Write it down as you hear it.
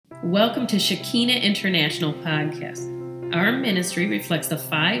Welcome to Shekinah International Podcast. Our ministry reflects the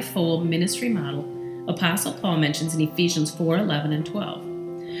five-fold ministry model Apostle Paul mentions in Ephesians 4:11 and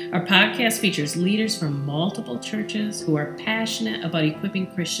 12. Our podcast features leaders from multiple churches who are passionate about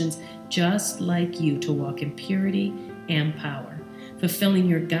equipping Christians just like you to walk in purity and power, fulfilling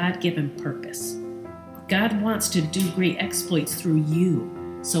your God-given purpose. God wants to do great exploits through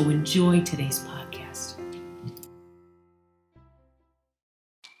you, so enjoy today's podcast.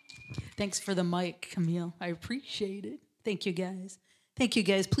 Thanks for the mic, Camille. I appreciate it. Thank you, guys. Thank you,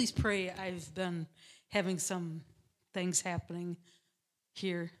 guys. Please pray. I've been having some things happening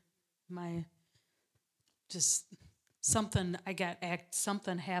here. Something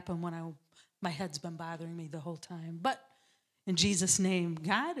happened when my head's been bothering me the whole time. But in Jesus' name,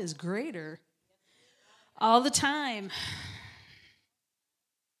 God is greater all the time.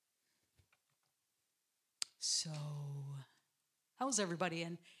 So, how's everybody?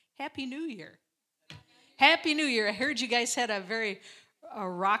 And Happy New Year. Happy New Year. I heard you guys had a very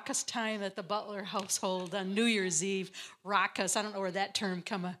raucous time at the Butler household on New Year's Eve. Raucous. I don't know where that term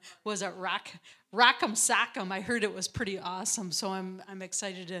was. It rock'em sock'em. I heard it was pretty awesome. So I'm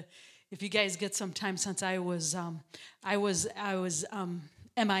excited to, if you guys get some time, since I was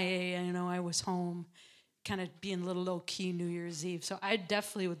MIA. You know, I was home, kind of being a little low key New Year's Eve. So I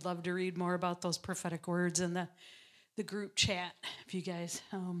definitely would love to read more about those prophetic words in the group chat, if you guys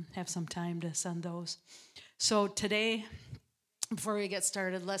have some time to send those. So today, before we get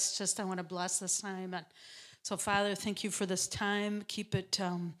started, I want to bless this time. And so, Father, thank you for this time. Keep it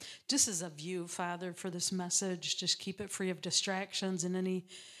just as a view, Father, for this message. Just keep it free of distractions and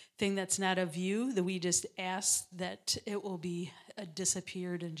anything that's not of you, that we just ask that it will be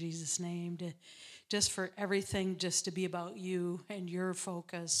disappeared in Jesus' name. Just for everything just to be about you and your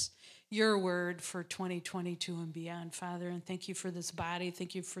focus, your word for 2022 and beyond, Father. And thank you for this body.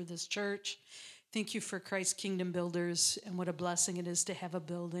 Thank you for this church. Thank you for Christ Kingdom Builders, and what a blessing it is to have a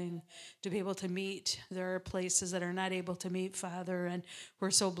building, to be able to meet. There are places that are not able to meet, Father, and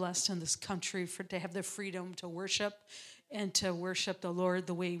we're so blessed in this country to have the freedom to worship and to worship the Lord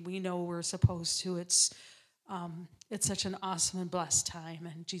the way we know we're supposed to. It's such an awesome and blessed time.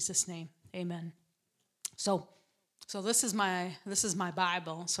 In Jesus' name, amen. So this is my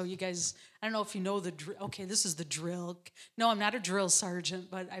Bible. So you guys, I don't know if you know the drill. Okay, this is the drill. No, I'm not a drill sergeant,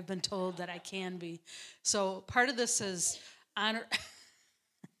 but I've been told that I can be. So part of this is honor.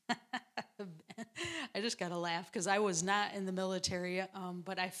 I just got to laugh because I was not in the military,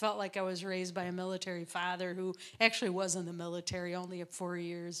 but I felt like I was raised by a military father who actually was in the military only 4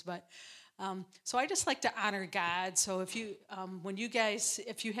 years, but. So I just like to honor God. So if you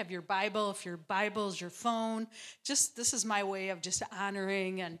have your Bible, if your Bible's your phone, this is my way of just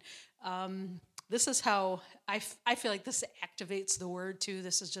honoring. And this is how I feel like this activates the word too.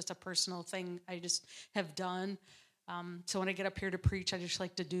 This is just a personal thing I just have done. So when I get up here to preach, I just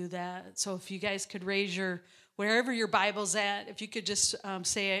like to do that. So if you guys could raise wherever your Bible's at, if you could just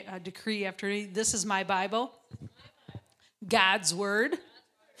say a decree after me. This is my Bible, God's word.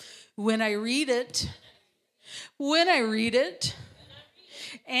 When I read it,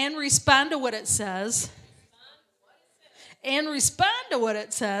 and respond to what it says,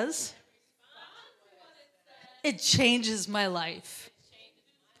 it changes my life.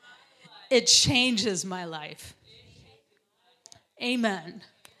 It changes my life. Amen.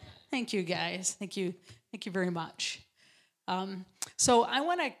 Thank you, guys. Thank you very much. So I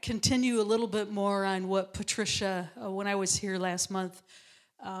want to continue a little bit more on what Patricia, when I was here last month,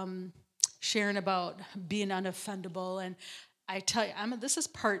 sharing about being unoffendable. And I tell you, this is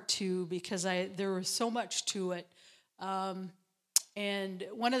part 2 because there was so much to it. And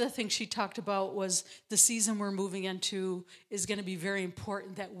one of the things she talked about was the season we're moving into is going to be very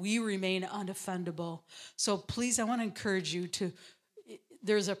important that we remain unoffendable. So please, I want to encourage you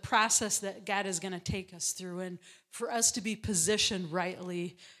there's a process that God is going to take us through, and for us to be positioned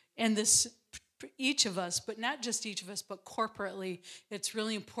rightly in this, each of us, but not just each of us, but corporately, it's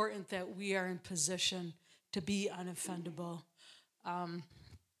really important that we are in position to be unoffendable.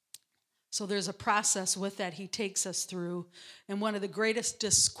 So there's a process with that he takes us through. And one of the greatest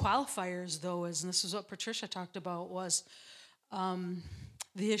disqualifiers, though, and this is what Patricia talked about, was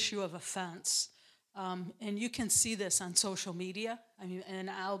the issue of offense. And you can see this on social media. I mean,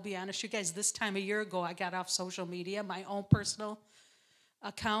 and I'll be honest, you guys, this time a year ago, I got off social media, my own personal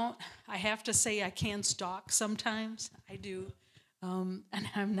account. I have to say I can stalk sometimes. I do. And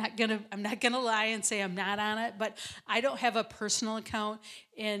I'm not gonna lie and say I'm not on it, but I don't have a personal account.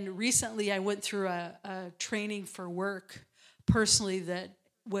 And recently I went through a training for work personally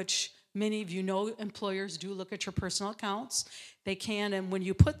which many of you know employers do look at your personal accounts. They can, and when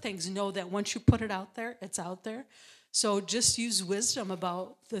you put things, know that once you put it out there, it's out there. So just use wisdom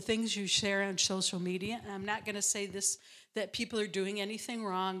about the things you share on social media. And I'm not going to say this, that people are doing anything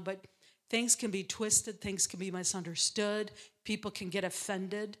wrong, but things can be twisted, things can be misunderstood, people can get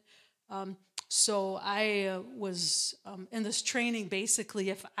offended. So I was in this training, basically,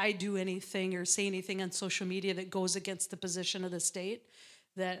 if I do anything or say anything on social media that goes against the position of the state,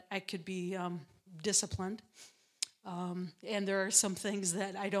 that I could be disciplined. And there are some things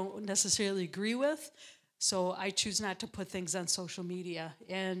that I don't necessarily agree with, so I choose not to put things on social media.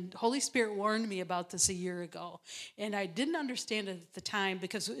 And Holy Spirit warned me about this a year ago, and I didn't understand it at the time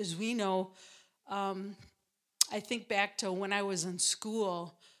because, as we know, I think back to when I was in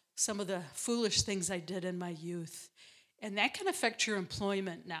school, some of the foolish things I did in my youth, and that can affect your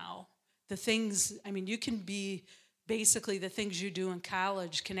employment now. The things, I mean, you can be, basically the things you do in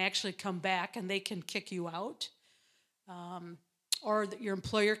college can actually come back and they can kick you out. Or that your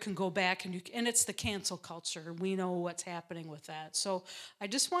employer can go back and it's the cancel culture. We know what's happening with that. So I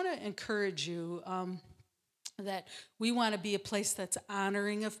just want to encourage you that we want to be a place that's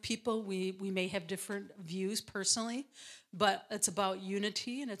honoring of people. We may have different views personally, but it's about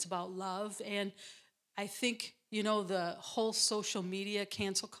unity and it's about love. And I think, the whole social media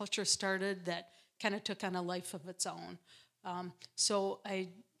cancel culture started that kind of took on a life of its own. So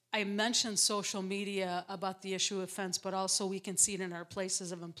I mentioned social media about the issue of offense, but also we can see it in our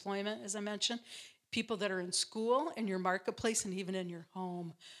places of employment, as I mentioned, people that are in school, in your marketplace, and even in your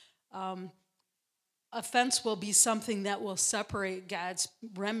home. Offense will be something that will separate God's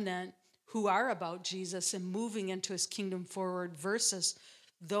remnant who are about Jesus and moving into his kingdom forward versus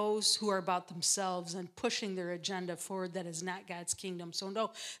those who are about themselves and pushing their agenda forward that is not God's kingdom. So no,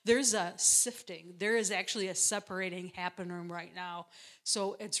 there's a sifting. There is actually a separating happening right now.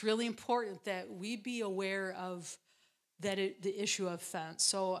 So it's really important that we be aware of the issue of offense.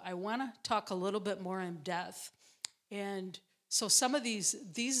 So I want to talk a little bit more in depth. And so some of these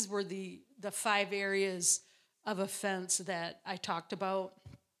were the 5 areas of offense that I talked about.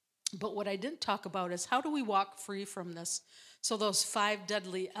 But what I didn't talk about is how do we walk free from this? So those 5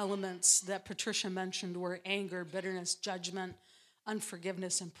 deadly elements that Patricia mentioned were anger, bitterness, judgment,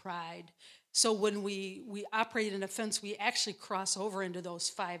 unforgiveness, and pride. So when we operate in offense, we actually cross over into those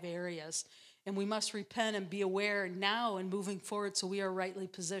 5 areas. And we must repent and be aware now and moving forward so we are rightly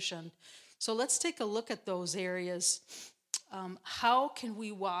positioned. So let's take a look at those areas. How can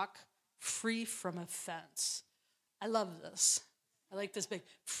we walk free from offense? I love this. I like this big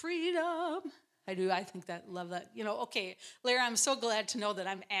freedom. I do. I think love that. Okay, Larry, I'm so glad to know that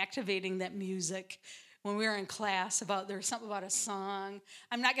I'm activating that music. When we were in class there's something about a song.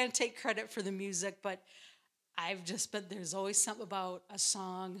 I'm not going to take credit for the music, but there's always something about a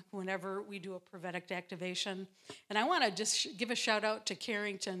song whenever we do a prophetic activation. And I want to just give a shout out to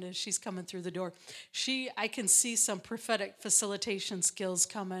Carrington as she's coming through the door. I can see some prophetic facilitation skills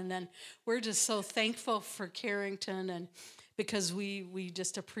coming, and we're just so thankful for Carrington, and because we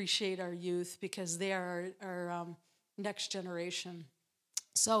just appreciate our youth because they are our next generation.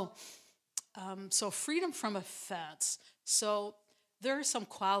 So freedom from offense. So there are some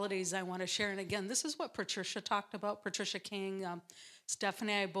qualities I want to share. And again, this is what Patricia talked about, Patricia King.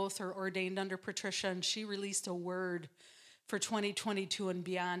 Stephanie and I both are ordained under Patricia, and she released a word for 2022 and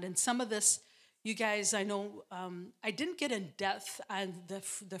beyond. And some of this, you guys, I know I didn't get in depth on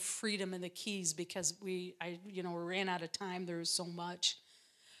the freedom and the keys because we ran out of time. There was so much.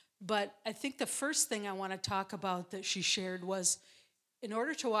 But I think the first thing I want to talk about that she shared was, in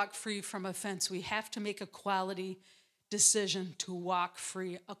order to walk free from offense, we have to make a quality decision to walk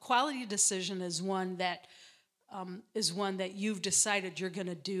free. A quality decision is one that you've decided you're going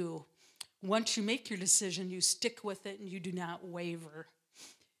to do. Once you make your decision, you stick with it and you do not waver.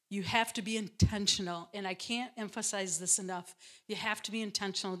 You have to be intentional, and I can't emphasize this enough. You have to be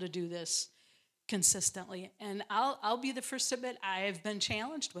intentional to do this consistently. And I'll be the first to admit I have been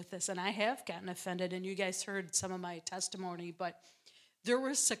challenged with this, and I have gotten offended, and you guys heard some of my testimony, but there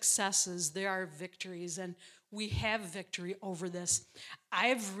were successes, there are victories, and we have victory over this.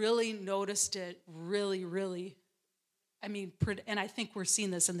 I've really noticed it really, and I think we're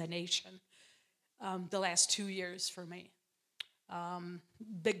seeing this in the nation the last 2 years for me,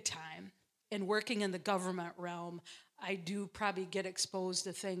 big time. And working in the government realm, I do probably get exposed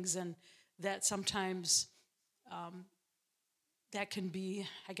to things, and that sometimes that can be,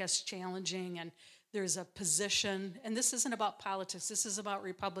 I guess, challenging. And there's a position, and this isn't about politics. This is about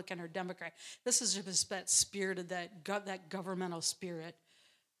Republican or Democrat. This is just that spirit of that governmental spirit.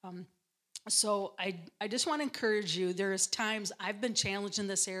 So I just want to encourage you. There's times I've been challenged in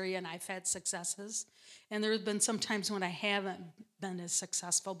this area and I've had successes. And there have been some times when I haven't been as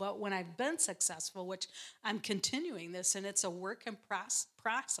successful. But when I've been successful, which I'm continuing this, and it's a work in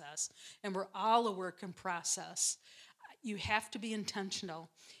process, and we're all a work in process, you have to be intentional.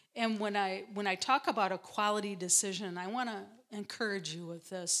 And when I talk about a quality decision, I want to encourage you with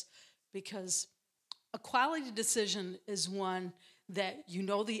this, because a quality decision is one that you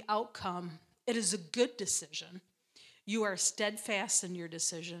know the outcome. It is a good decision. You are steadfast in your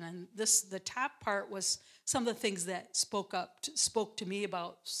decision. And the top part was some of the things that spoke to me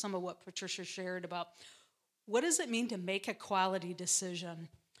about some of what Patricia shared about what does it mean to make a quality decision.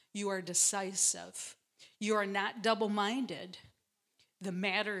 You are decisive. You are not double-minded. The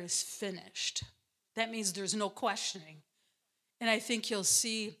matter is finished. That means there's no questioning. And I think you'll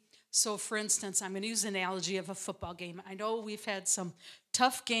see, so for instance, I'm going to use an analogy of a football game. I know we've had some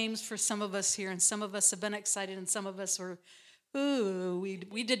tough games for some of us here, and some of us have been excited, and some of us were, ooh,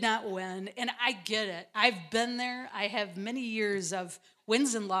 we did not win. And I get it. I've been there. I have many years of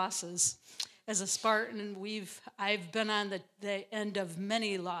wins and losses. As a Spartan, I've been on the end of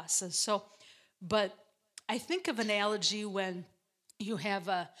many losses. So, but I think of analogy when you have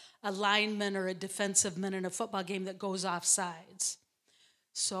a lineman or a defensive man in a football game that goes off sides.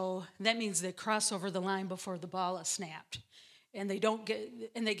 So that means they cross over the line before the ball is snapped, and they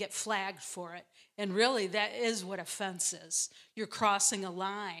get flagged for it. And really, that is what offense is. You're crossing a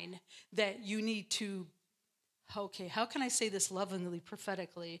line that you need to, okay, how can I say this lovingly,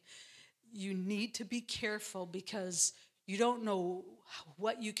 prophetically? You need to be careful, because you don't know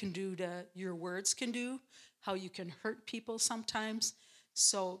what you can do your words can do, how you can hurt people sometimes.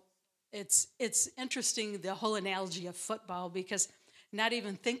 So it's interesting, the whole analogy of football, because not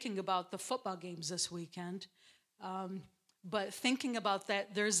even thinking about the football games this weekend, but thinking about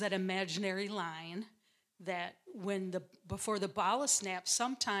that, there's that imaginary line that before the ball is snapped,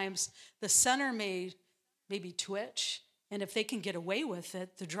 sometimes the center may maybe twitch, and if they can get away with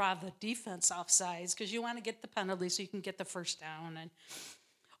it, to draw the defense off sides, because you want to get the penalty so you can get the first down.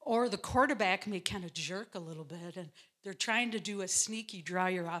 Or the quarterback may kind of jerk a little bit, and they're trying to do a sneaky draw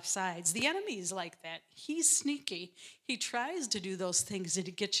your offsides. The enemy is like that. He's sneaky. He tries to do those things to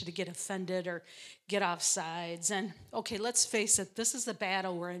get you to get offended or get offsides. And okay, let's face it, this is the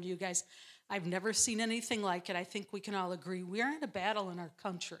battle we're in, you guys. I've never seen anything like it. I think we can all agree. We are in a battle in our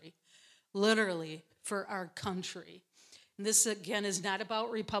country, literally for our country. And this, again, is not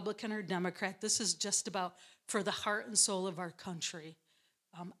about Republican or Democrat. This is just about for the heart and soul of our country.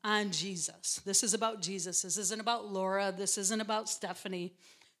 On Jesus. This is about Jesus. This isn't about Laura. This isn't about Stephanie.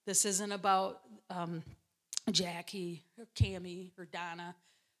 This isn't about Jackie or Cammie or Donna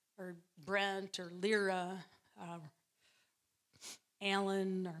or Brent or Lyra,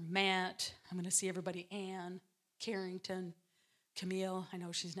 Alan or Matt. I'm going to see everybody, Ann, Carrington, Camille. I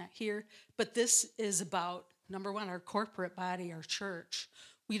know she's not here. But this is about, number one, our corporate body, our church.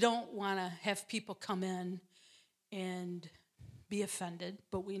 We don't want to have people come in and be offended,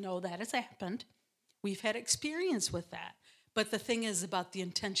 but we know that has happened. We've had experience with that. But the thing is about the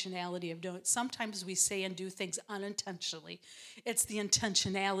intentionality of doing it. Sometimes we say and do things unintentionally. It's the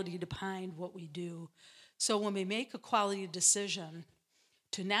intentionality behind what we do. So when we make a quality decision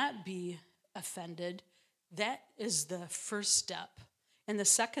to not be offended, that is the first step. And the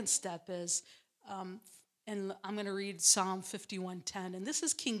second step is, and I'm going to read Psalm 51:10, and this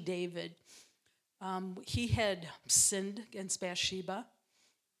is King David. He had sinned against Bathsheba,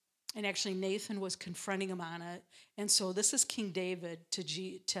 and actually Nathan was confronting him on it. And so this is King David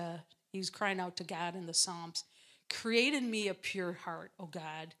he was crying out to God in the Psalms. Create in me a pure heart, O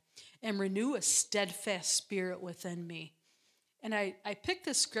God, and renew a steadfast spirit within me. And I picked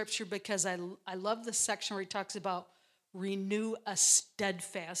this scripture because I love the section where he talks about renew a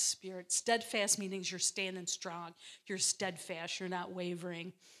steadfast spirit. Steadfast meaning you're standing strong, you're steadfast, you're not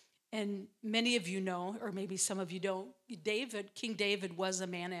wavering. And many of you know, or maybe some of you don't, King David was a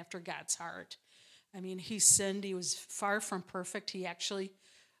man after God's heart. I mean, he sinned. He was far from perfect. He actually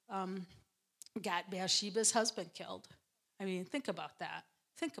got Bathsheba's husband killed. I mean, think about that.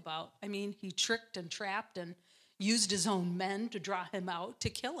 He tricked and trapped and used his own men to draw him out to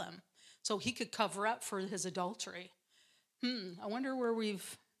kill him so he could cover up for his adultery. I wonder where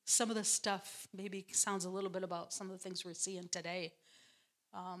some of this stuff maybe sounds a little bit about some of the things we're seeing today.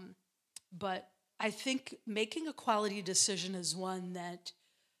 But I think making a quality decision is one that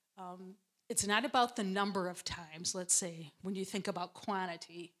it's not about the number of times, let's say, when you think about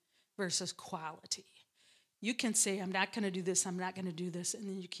quantity versus quality. You can say, I'm not going to do this, I'm not going to do this, and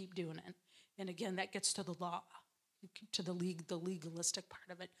then you keep doing it. And again, that gets to the law, to the legalistic part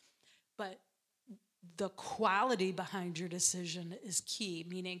of it. but the quality behind your decision is key,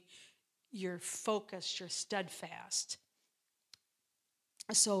 meaning you're focused, you're steadfast.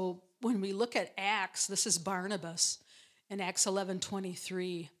 So when we look at Acts, this is Barnabas in Acts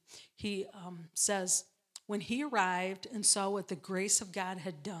 11:23. He says, when he arrived and saw what the grace of God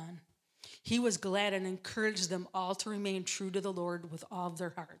had done, he was glad and encouraged them all to remain true to the Lord with all of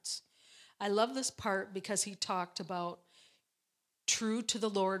their hearts. I love this part because he talked about true to the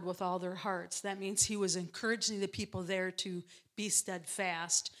Lord with all their hearts. That means he was encouraging the people there to be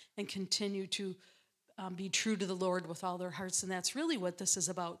steadfast and continue to be true to the Lord with all their hearts. And that's really what this is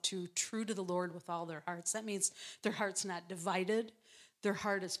about, too, true to the Lord with all their hearts. That means their heart's not divided. Their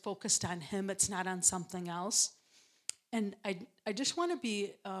heart is focused on him. It's not on something else. And I just want to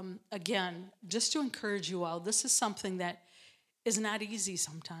be, again, just to encourage you all, this is something that is not easy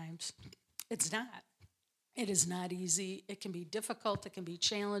sometimes. It's not. It is not easy. It can be difficult. It can be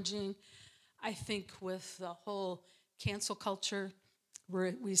challenging. I think with the whole cancel culture,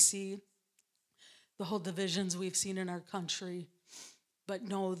 where we see the whole divisions we've seen in our country, but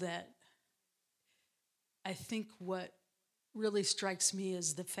know that I think what really strikes me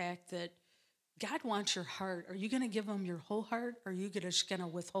is the fact that God wants your heart. Are you going to give him your whole heart, or are you just going to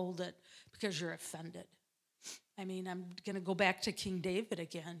withhold it because you're offended? I mean, I'm going to go back to King David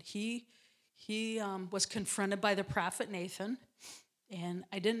again. He was confronted by the prophet Nathan, and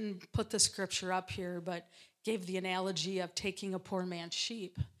I didn't put the scripture up here, but gave the analogy of taking a poor man's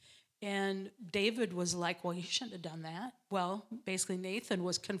sheep. And David was like, well, he shouldn't have done that. Well, basically Nathan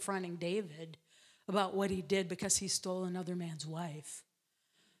was confronting David about what he did because he stole another man's wife.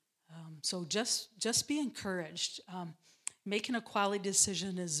 So just be encouraged. Making a quality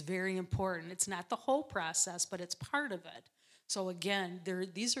decision is very important. It's not the whole process, but it's part of it. So again,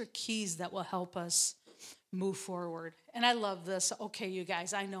 these are keys that will help us move forward. And I love this. Okay, you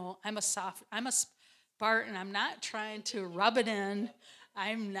guys, I know I'm a Spartan. I'm not trying to rub it in.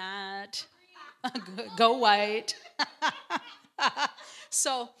 I'm not. Go white.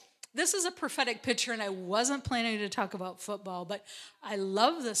 So this is a prophetic picture, and I wasn't planning to talk about football, but I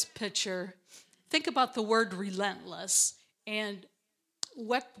love this picture. Think about the word relentless. And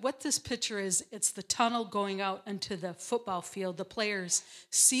what this picture is, it's the tunnel going out into the football field. The players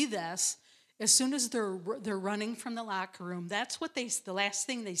see this as soon as they're running from the locker room. That's what the last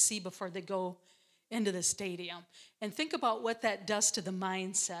thing they see before they go into the stadium. And think about what that does to the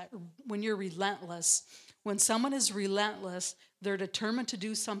mindset when you're relentless. When someone is relentless, they're determined to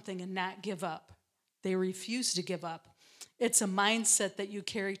do something and not give up. They refuse to give up. It's a mindset that you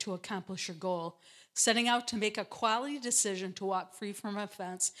carry to accomplish your goal. Setting out to make a quality decision to walk free from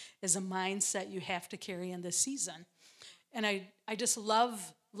offense is a mindset you have to carry in this season. And I just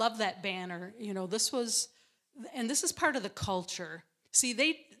love that banner. You know, this is part of the culture. See,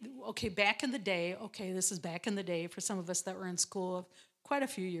 back in the day, this is back in the day for some of us that were in school quite a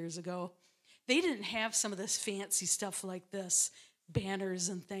few years ago, they didn't have some of this fancy stuff like this, banners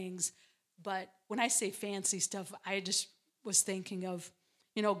and things. But when I say fancy stuff, I just was thinking of,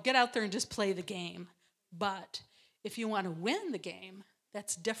 get out there and just play the game. But if you want to win the game,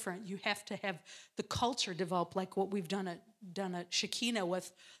 that's different. You have to have the culture develop, like what we've done at Shekinah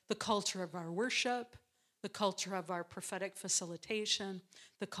with the culture of our worship, the culture of our prophetic facilitation,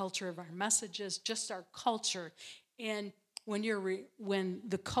 the culture of our messages, just our culture. And when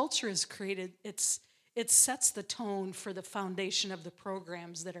the culture is created, it sets the tone for the foundation of the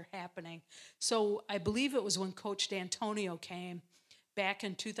programs that are happening. So I believe it was when Coach D'Antonio came back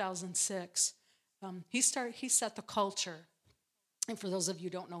in 2006. He set the culture. And for those of you who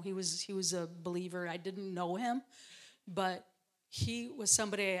don't know, he was a believer. I didn't know him, but he was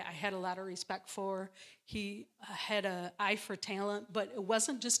somebody I had a lot of respect for. He had an eye for talent, but it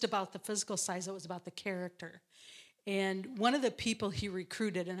wasn't just about the physical size, it was about the character. And one of the people he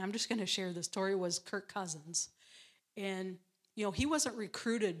recruited, and I'm just going to share the story, was Kirk Cousins. And, he wasn't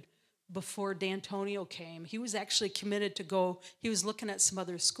recruited before D'Antonio came. He was actually committed to go. He was looking at some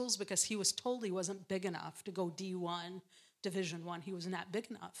other schools because he was told he wasn't big enough to go D1, Division I. He was not big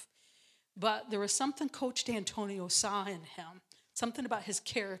enough. But there was something Coach D'Antonio saw in him, something about his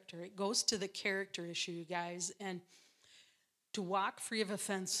character. It goes to the character issue, you guys. And to walk free of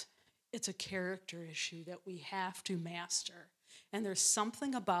offense, it's a character issue that we have to master. And there's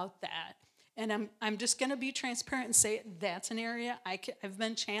something about that. And I'm just going to be transparent and say that's an area I've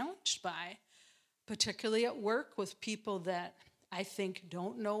been challenged by, particularly at work with people that I think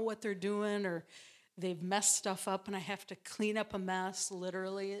don't know what they're doing, or they've messed stuff up and I have to clean up a mess,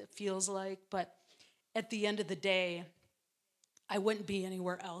 literally, it feels like. But at the end of the day, I wouldn't be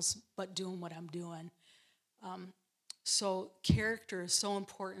anywhere else but doing what I'm doing. So character is so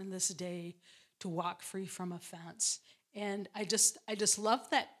important in this day to walk free from offense. And I just love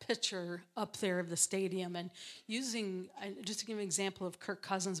that picture up there of the stadium, and using just to give an example of Kirk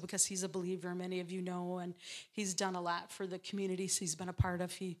Cousins, because he's a believer, many of you know, and he's done a lot for the communities he's been a part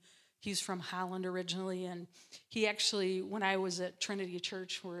of. He's from Holland originally, and he actually, when I was at Trinity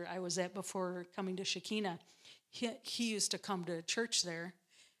Church, where I was at before coming to Shekinah, he used to come to church there,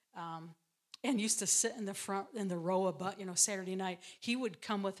 and used to sit in the front in the row about, Saturday night. He would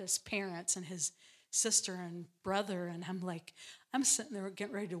come with his parents and his sister and brother, and I'm sitting there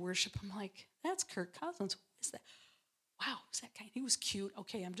getting ready to worship. I'm like, that's Kirk Cousins. Who is that? Wow, who's that guy? He was cute.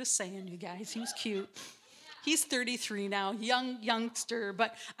 Okay, I'm just saying, you guys, he was cute. He's 33 now, youngster,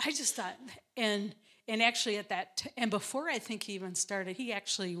 but I just thought, and actually and before I think he even started, he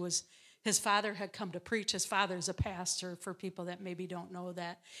actually was, his father had come to preach. His father's a pastor, for people that maybe don't know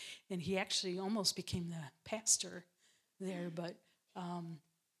that, and he actually almost became the pastor there. But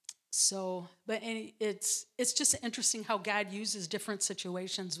it's just interesting how God uses different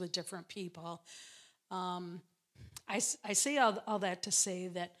situations with different people. I say all that to say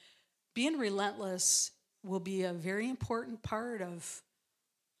that being relentless will be a very important part of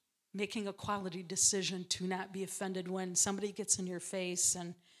making a quality decision to not be offended when somebody gets in your face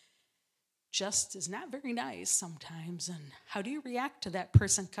and just is not very nice sometimes. And how do you react to that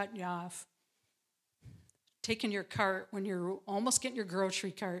person cutting you off? Taking your cart when you're almost getting your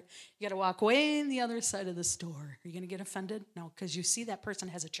grocery cart, you got to walk way in the other side of the store. Are you going to get offended? No, because you see that person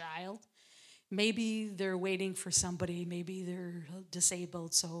has a child. Maybe they're waiting for somebody. Maybe they're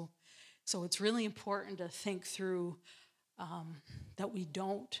disabled. So it's really important to think through that we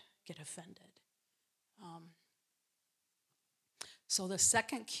don't get offended. So the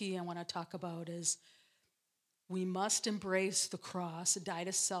second key I want to talk about is we must embrace the cross, die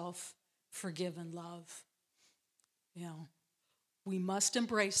to self, forgive, and love. We must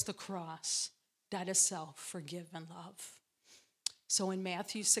embrace the cross, die to self, forgive, and love. So in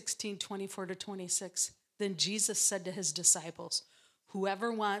Matthew 16:24-26, then Jesus said to his disciples,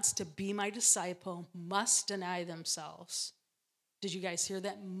 whoever wants to be my disciple must deny themselves. Did you guys hear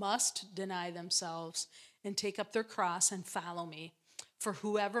that? Must deny themselves and take up their cross and follow me. For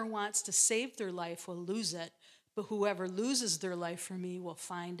whoever wants to save their life will lose it, but whoever loses their life for me will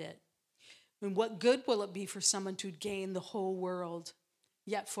find it. And what good will it be for someone to gain the whole world,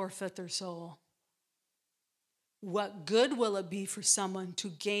 yet forfeit their soul? What good will it be for someone to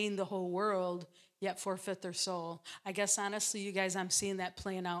gain the whole world, yet forfeit their soul? I guess, honestly, you guys, I'm seeing that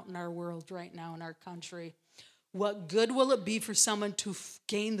playing out in our world right now, in our country. What good will it be for someone to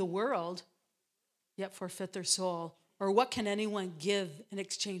gain the world, yet forfeit their soul? Or what can anyone give in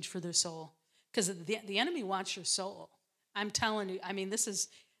exchange for their soul? Because the enemy wants your soul. I'm telling you,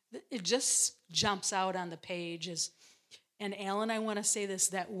 it just jumps out on the page. And Alan, I want to say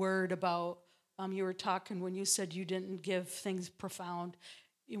that word about, you were talking when you said you didn't give things profound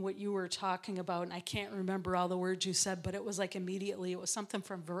in what you were talking about, and I can't remember all the words you said, but it was like immediately, it was something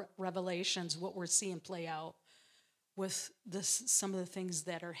from Revelations, what we're seeing play out with some of the things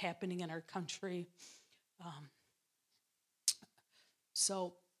that are happening in our country.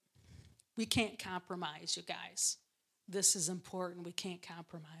 So we can't compromise, you guys. This is important. We can't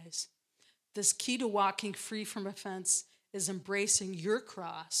compromise. This key to walking free from offense is embracing your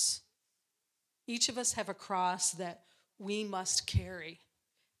cross. Each of us have a cross that we must carry.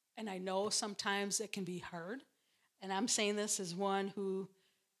 And I know sometimes it can be hard. And I'm saying this as one who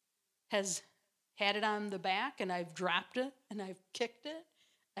has had it on the back, and I've dropped it, and I've kicked it.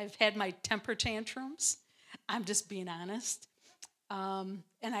 I've had my temper tantrums. I'm just being honest.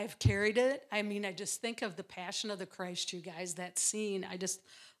 And I've carried it. I just think of the Passion of the Christ, you guys, that scene. I just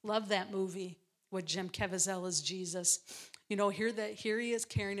love that movie with Jim Caviezel as Jesus. Here he is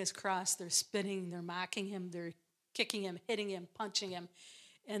carrying his cross. They're spitting, they're mocking him, they're kicking him, hitting him, punching him.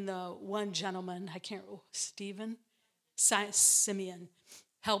 And the one gentleman, Simeon,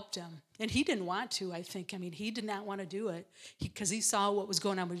 helped him. And he didn't want to, I think. He did not want to do it because he saw what was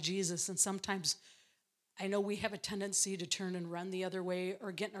going on with Jesus. And sometimes I know we have a tendency to turn and run the other way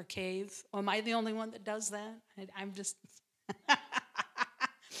or get in our cave. Am I the only one that does that? I'm just...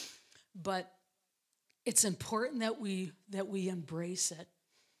 But it's important that we embrace it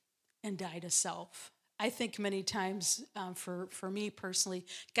and die to self. I think many times, for me personally,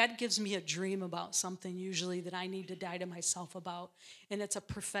 God gives me a dream about something usually that I need to die to myself about, and it's a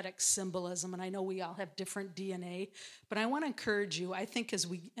prophetic symbolism, and I know we all have different DNA, but I want to encourage you. I think as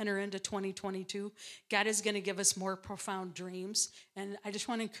we enter into 2022, God is going to give us more profound dreams, and I just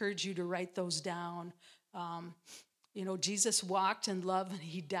want to encourage you to write those down. Jesus walked in love, and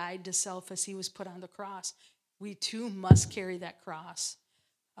he died to self as he was put on the cross. we too must carry that cross.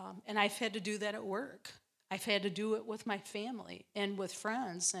 And I've had to do that at work. I've had to do it with my family and with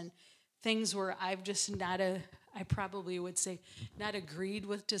friends and things where I've just I probably would say, not agreed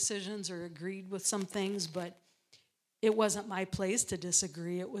with decisions or agreed with some things, but it wasn't my place to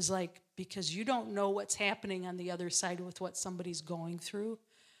disagree. It was like, because you don't know what's happening on the other side with what somebody's going through.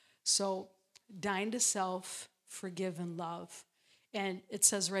 So dying to self, forgive and love. And it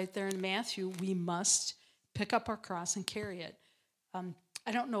says right there in Matthew, we must pick up our cross and carry it.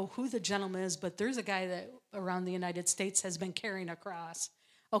 I don't know who the gentleman is, but there's a guy that around the United States has been carrying a cross.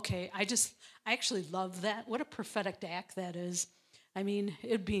 Okay, I actually love that. What a prophetic act that is. I mean,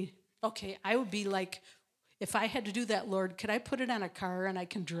 it'd be, okay, I would be like, if I had to do that, Lord, could I put it on a car and I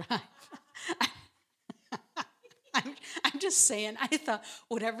can drive? I'm just saying, I thought,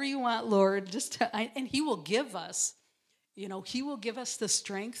 whatever you want, Lord, and he will give us. He will give us the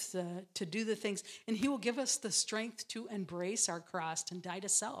strength to do the things, and he will give us the strength to embrace our cross and die to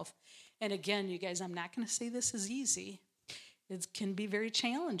self. And again, you guys, I'm not going to say this is easy. It can be very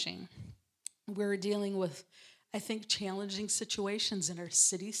challenging. We're dealing with, I think, challenging situations in our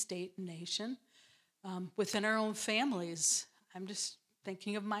city, state, and nation, within our own families. I'm just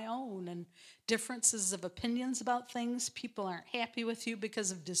thinking of my own and differences of opinions about things. People aren't happy with you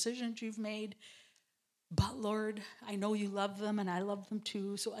because of decisions you've made. But Lord, I know you love them and I love them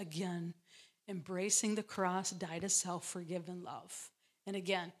too. So again, embracing the cross, die to self, forgive and love. And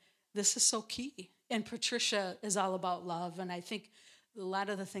again, this is so key. And Patricia is all about love. And I think a lot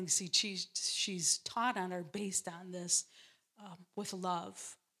of the things she's taught on are based on this, with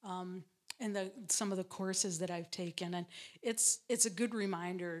love. And some of the courses that I've taken. And it's a good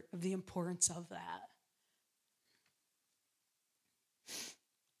reminder of the importance of that.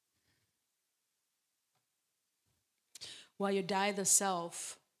 While you die the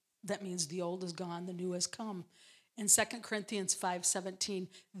self, that means the old is gone, the new has come. In 2 Corinthians 5:17,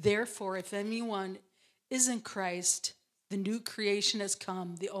 therefore, if anyone is in Christ, the new creation has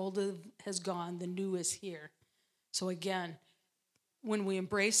come, the old has gone, the new is here. So again, when we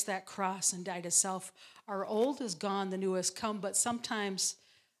embrace that cross and die to self, our old is gone, the new has come. But sometimes,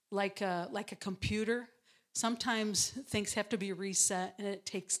 like a computer, sometimes things have to be reset, and it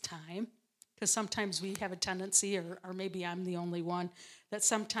takes time. Because sometimes we have a tendency, or maybe I'm the only one, that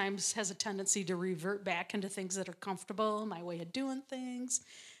sometimes has a tendency to revert back into things that are comfortable, my way of doing things.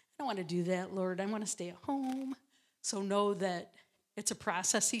 I don't want to do that, Lord. I want to stay at home. So know that it's a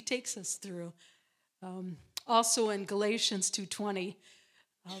process he takes us through. Also in Galatians 2:20,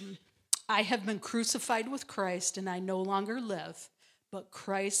 I have been crucified with Christ, and I no longer live, but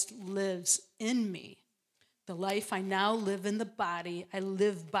Christ lives in me. The life I now live in the body, I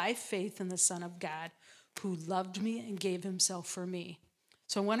live by faith in the Son of God, who loved me and gave himself for me.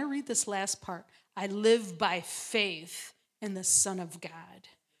 So I want to read this last part. I live by faith in the Son of God,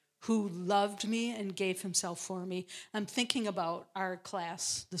 who loved me and gave himself for me. I'm thinking about our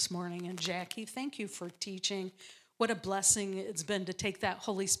class this morning, and Jackie, thank you for teaching. What a blessing it's been to take that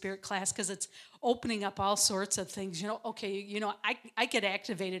Holy Spirit class, because it's opening up all sorts of things. I get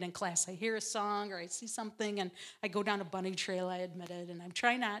activated in class. I hear a song or I see something, and I go down a bunny trail, I admit it, and I'm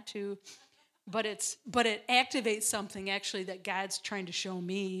trying not to. But it activates something, actually, that God's trying to show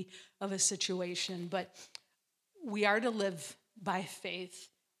me of a situation. But we are to live by faith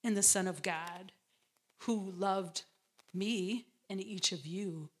in the Son of God, who loved me and each of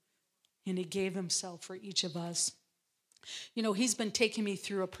you, and he gave himself for each of us. He's been taking me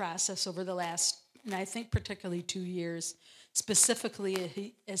through a process over the last, and I think particularly 2 years,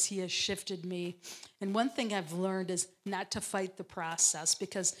 specifically as he has shifted me. And one thing I've learned is not to fight the process,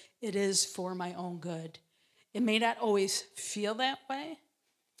 because it is for my own good. It may not always feel that way,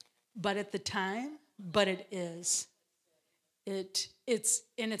 but at the time, but it is.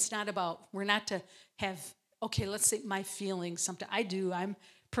 It's not about, we're not to have, okay, let's say my feelings. Sometimes I'm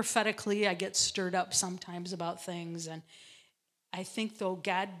prophetically, I get stirred up sometimes about things. And I think, though,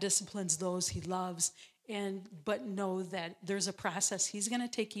 God disciplines those he loves. But know that there's a process he's going to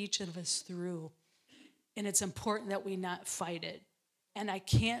take each of us through. And it's important that we not fight it. And I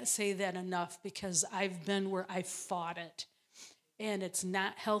can't say that enough, because I've been where I fought it. And it's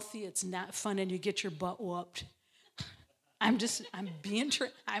not healthy, it's not fun, and you get your butt whooped. I'm just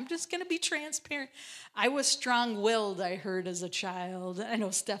going to be transparent. I was strong-willed, I heard, as a child. I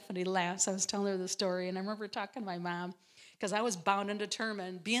know Stephanie laughs. I was telling her the story, and I remember talking to my mom, because I was bound and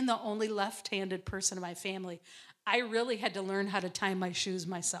determined. Being the only left-handed person in my family, I really had to learn how to tie my shoes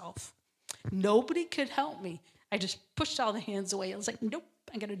myself. Nobody could help me. I just pushed all the hands away. I was like, nope,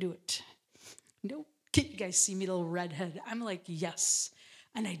 I got to do it. Nope. Can you guys see me, little redhead? I'm like, yes.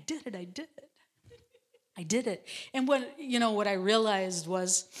 And I did it. I did it. And what I realized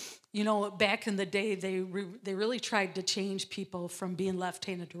was, back in the day, they really tried to change people from being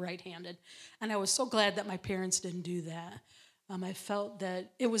left-handed to right-handed. And I was so glad that my parents didn't do that. I felt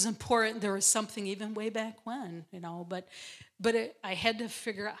that it was important. There was something even way back when, but I had to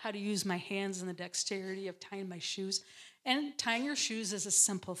figure out how to use my hands and the dexterity of tying my shoes. And tying your shoes is a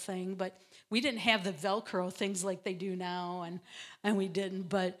simple thing, but we didn't have the Velcro things like they do now, and we didn't.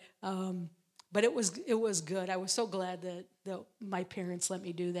 But it was good. I was so glad that my parents let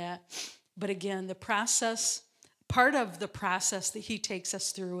me do that. But again, part of the process that he takes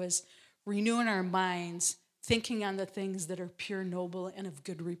us through is renewing our minds, thinking on the things that are pure, noble, and of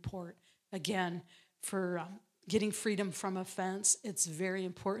good report. Again, for getting freedom from offense, it's very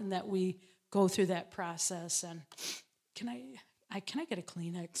important that we go through that process. And can I get a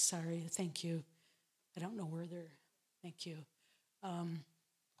Kleenex? Sorry, thank you. I don't know where they're. Thank you.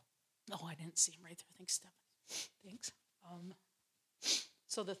 I didn't see him right there. Thanks, Steph. Thanks.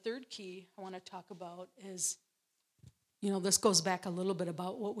 So the third key I want to talk about is, this goes back a little bit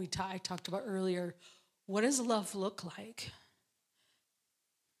about what I talked about earlier. What does love look like?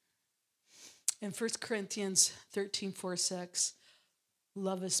 In 1 Corinthians 13:4-6,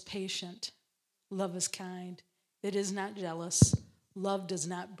 love is patient. Love is kind. It is not jealous. Love does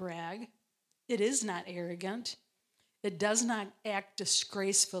not brag. It is not arrogant. It does not act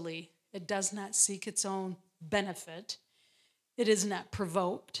disgracefully. It does not seek its own benefit. It is not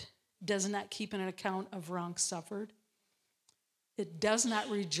provoked. Does not keep an account of wrong suffered. It does not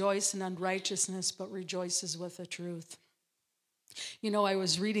rejoice in unrighteousness, but rejoices with the truth. I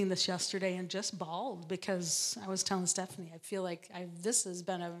was reading this yesterday and just bawled because I was telling Stephanie, I feel like this has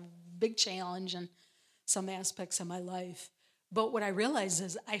been a big challenge in some aspects of my life. But what I realized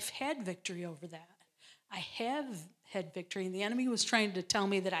is I've had victory over that. I have had victory, and the enemy was trying to tell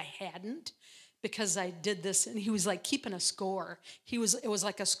me that I hadn't because I did this, and he was like keeping a score. It was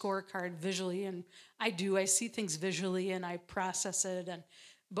like a scorecard visually, and I see things visually, and I process it.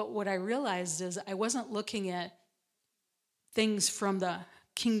 But what I realized is I wasn't looking at things from the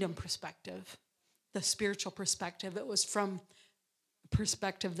kingdom perspective, the spiritual perspective. It was from a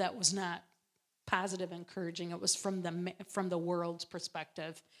perspective that was not positive, encouraging. It was from the world's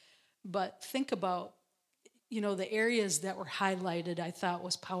perspective. But think about, the areas that were highlighted, I thought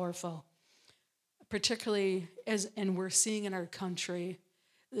was powerful, particularly and we're seeing in our country,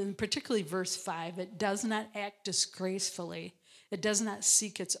 and particularly verse 5, it does not act disgracefully. It does not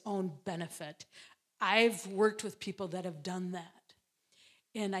seek its own benefit. I've worked with people that have done that.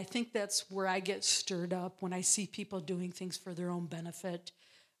 And I think that's where I get stirred up when I see people doing things for their own benefit.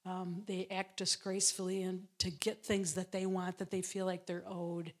 They act disgracefully and to get things that they want, that they feel like they're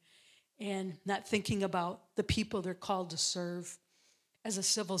owed, and not thinking about the people they're called to serve. As a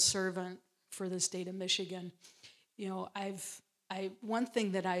civil servant for the state of Michigan, one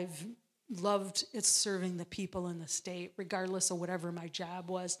thing that I've loved is serving the people in the state, regardless of whatever my job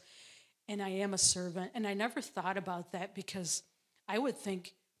was. And I am a servant, and I never thought about that because I would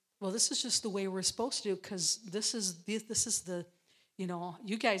think, well, this is just the way we're supposed to do, because this is the,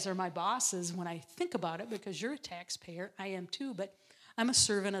 you guys are my bosses when I think about it, because you're a taxpayer. I am too, but I'm a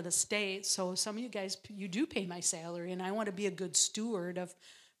servant of the state, so some of you guys, you do pay my salary, and I want to be a good steward of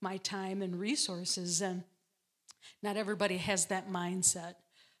my time and resources, and not everybody has that mindset.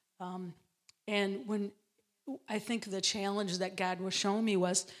 And when I think the challenge that God was showing me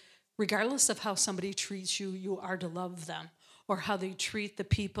was, regardless of how somebody treats you, you are to love them, or how they treat the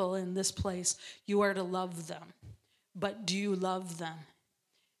people in this place, you are to love them. But do you love them?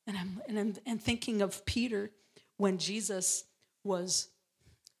 And I'm thinking of Peter when Jesus was,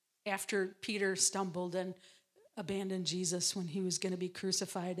 after Peter stumbled and abandoned Jesus when he was going to be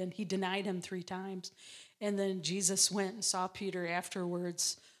crucified, and he denied him 3 times. And then Jesus went and saw Peter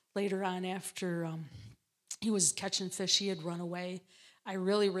afterwards, later on, after he was catching fish, he had run away. I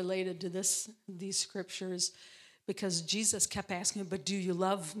really related to these scriptures because Jesus kept asking him, but do you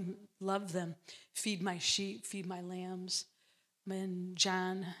love them? Feed my sheep, feed my lambs. And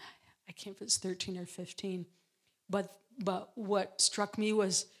John, I can't remember if it's 13 or 15. But what struck me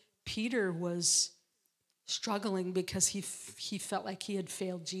was Peter was struggling because he felt like he had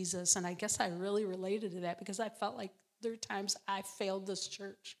failed Jesus. And I guess I really related to that because I felt like there are times I failed this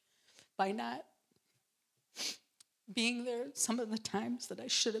church by not being there some of the times that I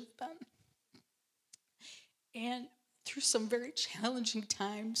should have been. And through some very challenging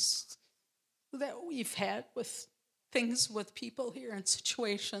times that we've had with things with people here and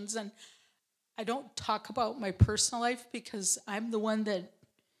situations, and I don't talk about my personal life because I'm the one that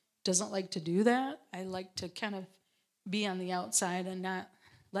doesn't like to do that. I like to kind of be on the outside and not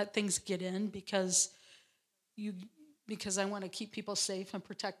let things get in, because you because I want to keep people safe and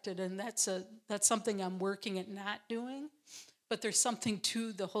protected, and that's something I'm working at not doing. But there's something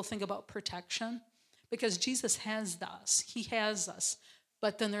to the whole thing about protection, because Jesus has us. He has us.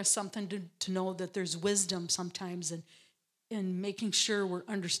 But then there's something to know that there's wisdom sometimes in making sure we're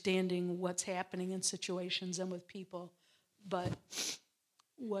understanding what's happening in situations and with people. But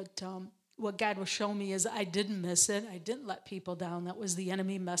what God was showing me is I didn't miss it. I didn't let people down. That was the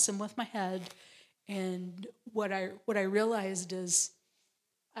enemy messing with my head. And what I realized is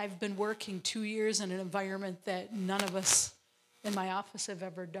I've been working 2 years in an environment that none of us in my office have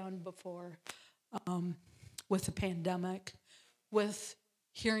ever done before, with the pandemic, with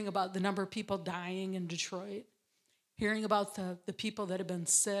hearing about the number of people dying in Detroit, hearing about the people that have been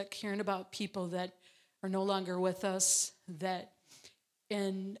sick, hearing about people that are no longer with us, but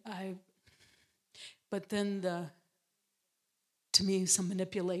then to me, some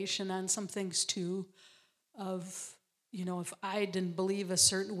manipulation on some things too, of, if I didn't believe a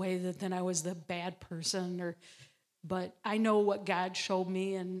certain way, that then I was the bad person, but I know what God showed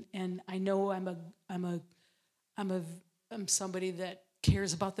me, and I know I'm somebody that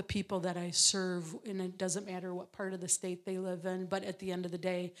cares about the people that I serve, and it doesn't matter what part of the state they live in. But at the end of the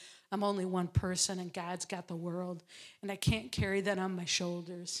day, I'm only one person, and God's got the world, and I can't carry that on my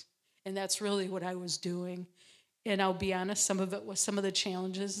shoulders. And that's really what I was doing. And I'll be honest, some of it was some of the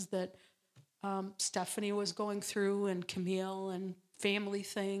challenges that Stephanie was going through, and Camille, and family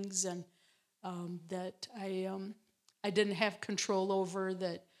things, and that I didn't have control over,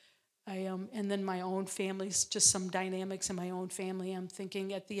 that and then my own family's just some dynamics in my own family. I'm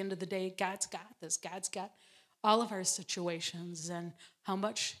thinking at the end of the day, God's got this. God's got all of our situations, and how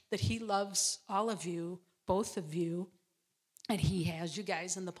much that He loves all of you, both of you, and He has you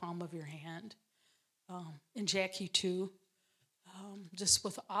guys in the palm of your hand. And Jackie too, just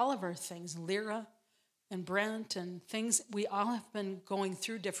with all of our things, Lyra and Brent and things, we all have been going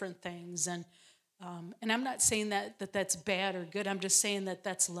through different things, and I'm not saying that that's bad or good. I'm just saying that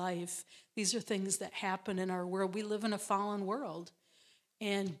that's life. These are things that happen in our world. We live in a fallen world,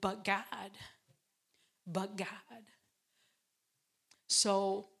 but God.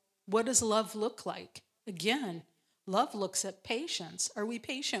 So what does love look like? Again, love looks at patience. Are we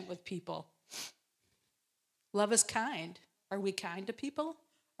patient with people? Love is kind. Are we kind to people?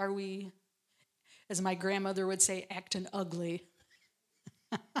 Are we, as my grandmother would say, acting ugly?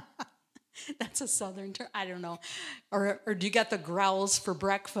 That's a Southern term. I don't know. Or do you got the growls for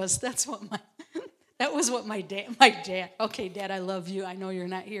breakfast? That was what my dad. Okay, Dad, I love you. I know you're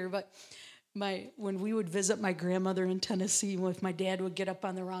not here, but when we would visit my grandmother in Tennessee, if my dad would get up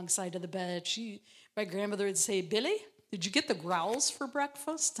on the wrong side of the bed, my grandmother would say, "Billy, did you get the growls for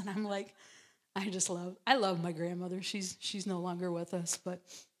breakfast?" And I'm like, I love my grandmother. She's no longer with us, but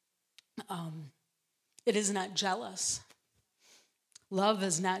it is not jealous. Love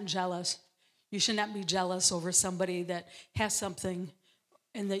is not jealous. You should not be jealous over somebody that has something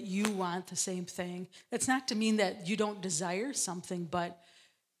and that you want the same thing. It's not to mean that you don't desire something, but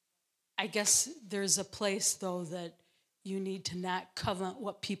I guess there's a place, though, that you need to not covet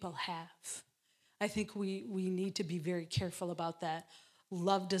what people have. I think we need to be very careful about that.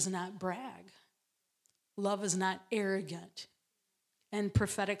 Love does not brag. Love is not arrogant. And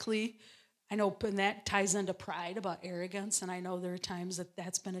prophetically, I know, and that ties into pride about arrogance, and I know there are times that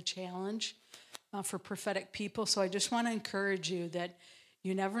that's been a challenge for prophetic people. So I just want to encourage you that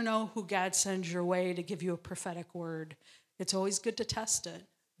you never know who God sends your way to give you a prophetic word. It's always good to test it,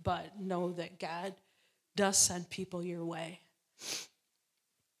 but know that God does send people your way.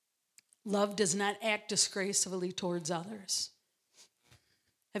 Love does not act disgracefully towards others.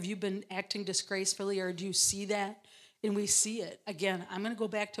 Have you been acting disgracefully, or do you see that? And we see it. Again, I'm going to go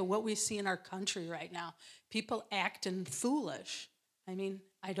back to what we see in our country right now. People acting foolish. I mean,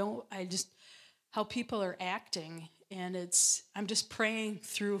 how people are acting. And I'm just praying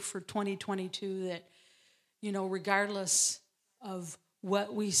through for 2022 that, regardless of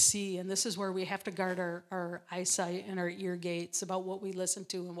what we see, and this is where we have to guard our eyesight and our ear gates about what we listen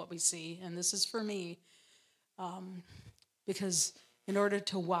to and what we see. And this is for me, because in order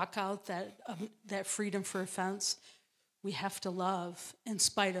to walk out that freedom for offense, we have to love in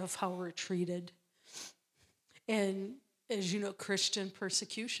spite of how we're treated. And as you know, Christian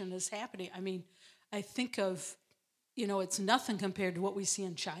persecution is happening. I mean, I think of, it's nothing compared to what we see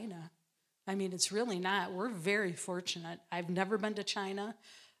in China. I mean, it's really not. We're very fortunate. I've never been to China,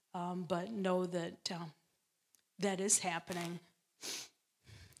 but know that that is happening.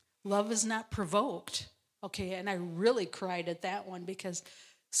 Love is not provoked. Okay, and I really cried at that one because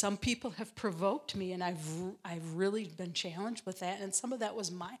Some people have provoked me, and I've really been challenged with that. And some of that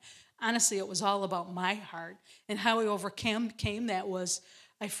was honestly, it was all about my heart. And how I overcame that was,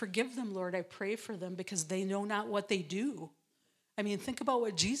 I forgive them, Lord. I pray for them because they know not what they do. I mean, think about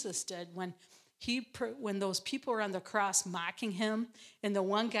what Jesus did when those people were on the cross mocking him, and the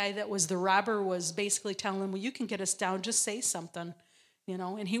one guy that was the robber was basically telling him, well, you can get us down, just say something.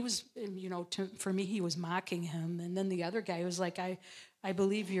 And he was, for me, he was mocking him. And then the other guy was like, I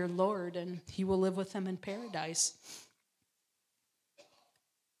believe you're Lord, and he will live with him in paradise.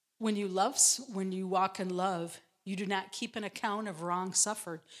 When you walk in love, you do not keep an account of wrong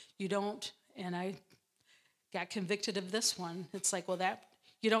suffered. You don't, and I got convicted of this one. It's like, well,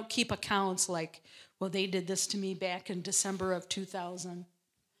 you don't keep accounts like, well, they did this to me back in December of 2000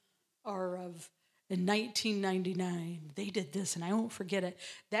 or in 1999. They did this, and I won't forget it.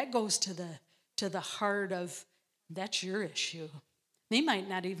 That goes to the heart of, that's your issue. They might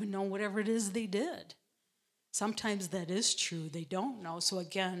not even know whatever it is they did. Sometimes that is true. They don't know. So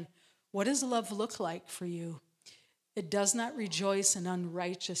again, what does love look like for you? It does not rejoice in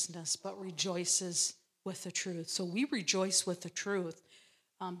unrighteousness, but rejoices with the truth. So we rejoice with the truth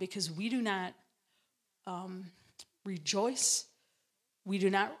because we do not rejoice. We do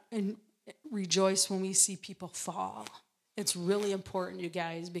not rejoice when we see people fall. It's really important, you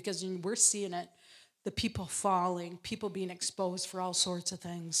guys, because we're seeing it, the people falling, people being exposed for all sorts of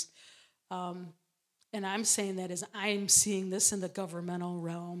things. And I'm saying that as I'm seeing this in the governmental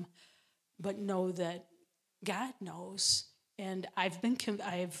realm, but know that God knows. And I've had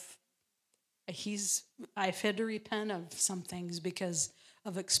to repent of some things because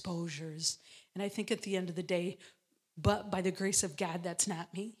of exposures. And I think at the end of the day, but by the grace of God, that's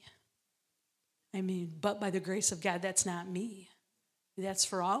not me. But by the grace of God, that's not me. That's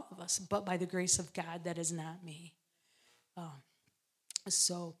for all of us. But by the grace of God, that is not me.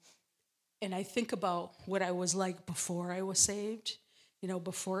 And I think about what I was like before I was saved,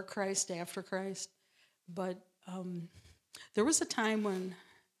 before Christ, after Christ. But there was a time when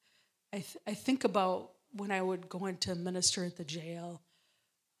I think about when I would go into minister at the jail,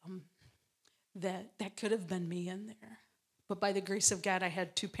 that could have been me in there. But by the grace of God, I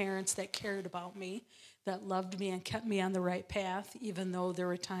had two parents that cared about me, that loved me and kept me on the right path, even though there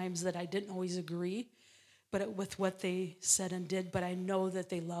were times that I didn't always agree with what they said and did, but I know that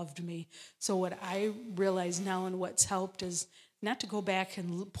they loved me. So what I realize now and what's helped is not to go back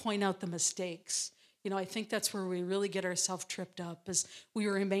and point out the mistakes. I think that's where we really get ourselves tripped up, is we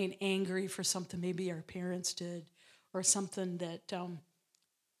remain angry for something maybe our parents did or something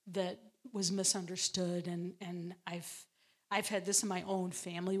that was misunderstood. And I've had this in my own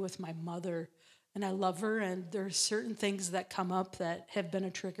family with my mother, and I love her, and there's certain things that come up that have been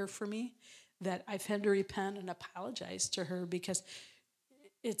a trigger for me that I've had to repent and apologize to her, because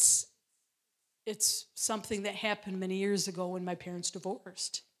it's something that happened many years ago when my parents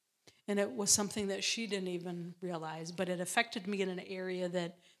divorced. And it was something that she didn't even realize, but it affected me in an area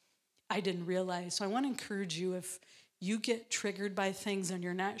that I didn't realize. So I want to encourage you, if you get triggered by things and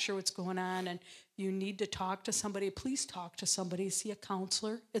you're not sure what's going on and you need to talk to somebody, please talk to somebody, see a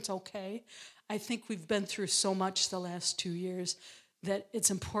counselor. It's okay. I think we've been through so much the last 2 years that it's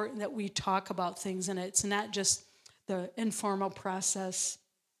important that we talk about things, and it's not just the informal process,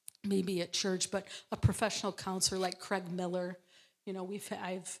 maybe at church, but a professional counselor like Craig Miller.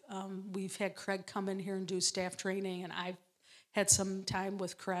 We've had Craig come in here and do staff training, and I've had some time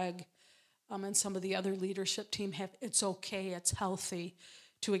with Craig, and some of the other leadership team have. It's okay, it's healthy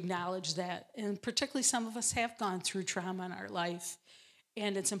to acknowledge that, and particularly some of us have gone through trauma in our life,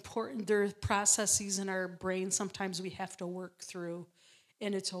 and it's important. There are processes in our brain sometimes we have to work through,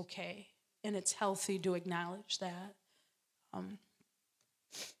 and it's okay, and it's healthy to acknowledge that.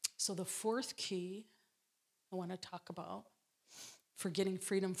 So the fourth key I want to talk about for getting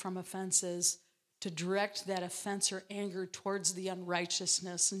freedom from offenses, to direct that offense or anger towards the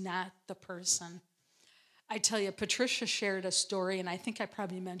unrighteousness, not the person. I tell you, Patricia shared a story, and I think I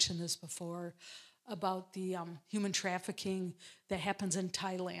probably mentioned this before, about the human trafficking that happens in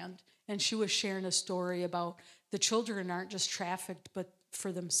Thailand. And she was sharing a story about the children aren't just trafficked but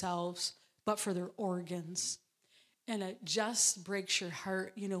for themselves, but for their organs. And it just breaks your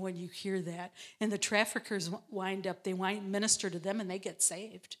heart, when you hear that. And the traffickers minister to them, and they get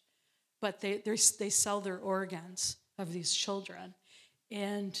saved. But they sell their organs of these children.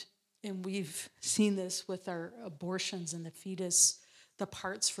 And we've seen this with our abortions and the fetus, the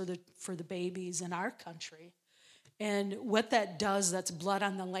parts for the babies in our country. And what that does, that's blood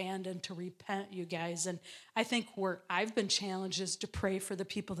on the land, and to repent, you guys. And I think where I've been challenged is to pray for the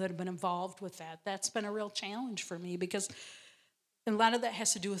people that have been involved with that. That's been a real challenge for me, because And a lot of that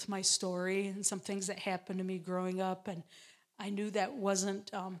has to do with my story and some things that happened to me growing up. And I knew that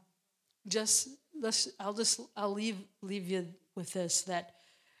wasn't just, I'll leave you with this, that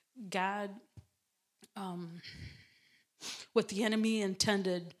God, what the enemy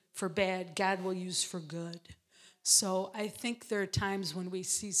intended for bad, God will use for good. So I think there are times when we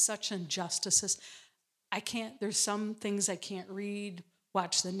see such injustices. There's some things I can't read,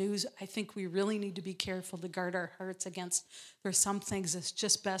 watch the news. I think we really need to be careful to guard our hearts against. There's some things it's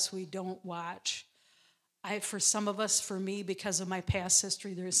just best we don't watch. For some of us, for me, because of my past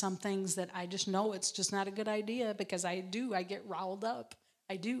history, there's some things that I just know it's just not a good idea because I get riled up.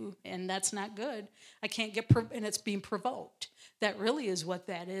 I do, and that's not good. I can't and it's being provoked. That really is what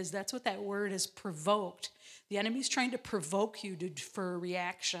that is. That's what that word is, provoked. The enemy's trying to provoke you for a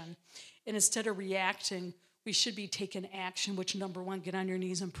reaction. And instead of reacting, we should be taking action, which, number one, get on your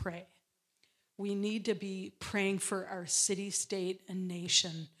knees and pray. We need to be praying for our city, state, and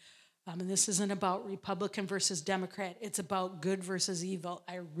nation. And this isn't about Republican versus Democrat. It's about good versus evil.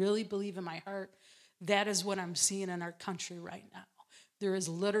 I really believe in my heart that is what I'm seeing in our country right now. There is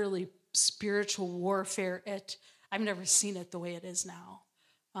literally spiritual warfare. I've never seen it the way it is now.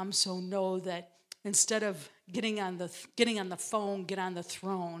 So know that instead of getting on the phone, get on the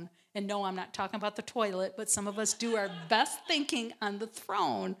throne. And no, I'm not talking about the toilet, but some of us do our best thinking on the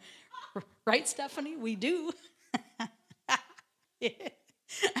throne. Right, Stephanie? We do. Yeah.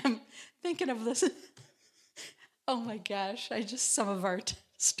 I'm thinking of this. Oh my gosh, some of our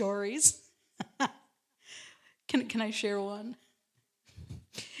stories. Can I share one?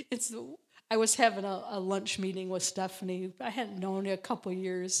 I was having a lunch meeting with Stephanie. I hadn't known her a couple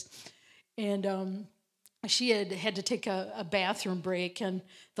years. And she had to take a bathroom break, and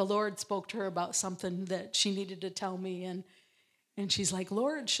the Lord spoke to her about something that she needed to tell me. And she's like,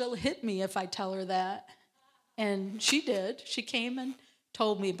 Lord, she'll hit me if I tell her that. And she did. She came and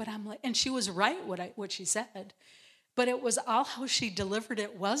told me, but I'm like, and she was right what she said. But it was all how she delivered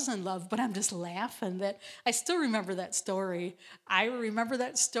it was in love. But I'm just laughing that I still remember that story. I remember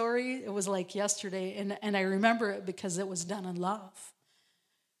that story. It was like yesterday, and I remember it because it was done in love.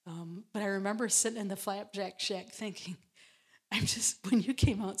 But I remember sitting in the Flapjack Shack thinking, when you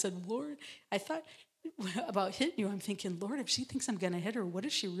came out and said, Lord, I thought about hitting you, I'm thinking, Lord, if she thinks I'm going to hit her, what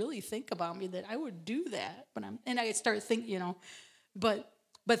does she really think about me that I would do that? And I start thinking, but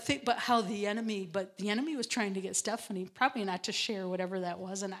how the enemy was trying to get Stephanie probably not to share whatever that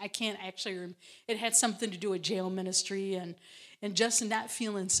was, and I can't actually. It had something to do with jail ministry and just not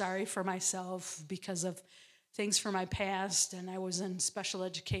feeling sorry for myself because of things from my past. And I was in special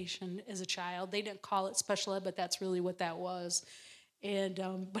education as a child. They didn't call it special ed, but that's really what that was. And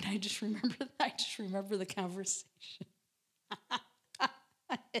but I just remember the conversation.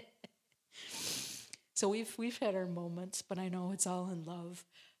 So we've had our moments, but I know it's all in love.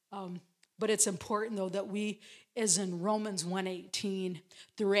 But it's important, though, that we, as in Romans 1:18,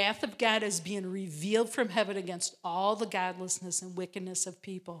 the wrath of God is being revealed from heaven against all the godlessness and wickedness of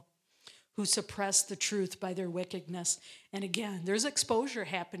people who suppress the truth by their wickedness. And again, there's exposure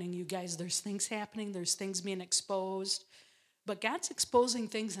happening, you guys. There's things happening. There's things being exposed. But God's exposing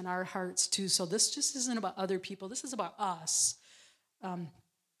things in our hearts, too. So this just isn't about other people. This is about us.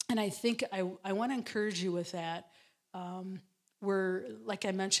 And I think I want to encourage you with that. We're, like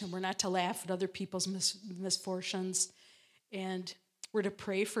I mentioned, we're not to laugh at other people's misfortunes. And we're to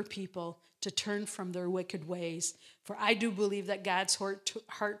pray for people to turn from their wicked ways. For I do believe that God's heart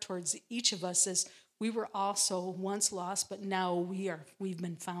towards each of us is we were also once lost, but now we've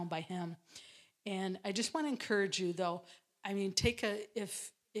been found by him. And I just want to encourage you, though. I mean,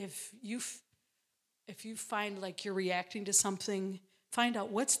 if you find like you're reacting to something, find out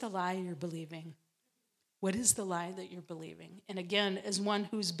what's the lie you're believing. What is the lie that you're believing? And again, as one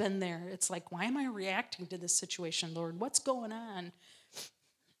who's been there, it's like, why am I reacting to this situation, Lord? What's going on?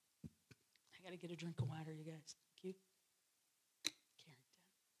 I got to get a drink of water, you guys. Thank you.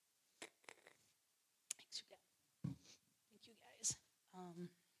 Carrington. Thanks, you guys. Thank you, guys.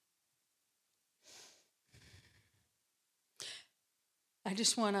 I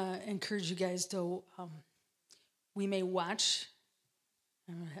just want to encourage you guys to, we may watch.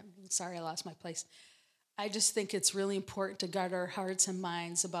 I'm sorry, I lost my place. I just think it's really important to guard our hearts and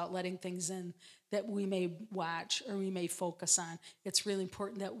minds about letting things in that we may watch or we may focus on. It's really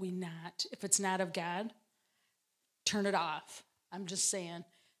important that we not, if it's not of God, turn it off. I'm just saying,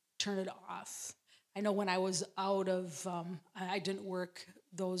 turn it off. I know when I was out of, I didn't work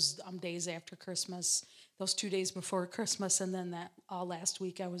those days after Christmas, those 2 days before Christmas, and then that all last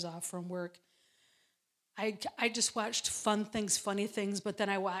week I was off from work. I just watched fun things, funny things, but then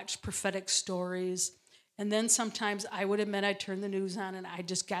I watched prophetic stories. And then sometimes I would admit I'd turn the news on and I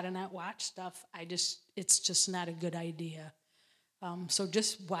just got to not watch stuff. It's just not a good idea. So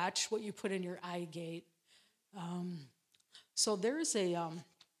just watch what you put in your eye gate. So there's I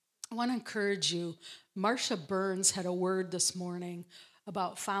want to encourage you. Marcia Burns had a word this morning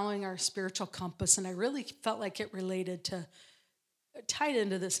about following our spiritual compass, and I really felt like it tied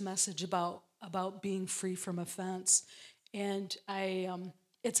into this message about being free from offense. And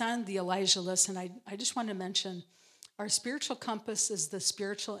it's on the Elijah list, and I just want to mention our spiritual compass is the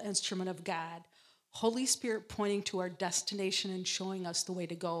spiritual instrument of God. Holy Spirit pointing to our destination and showing us the way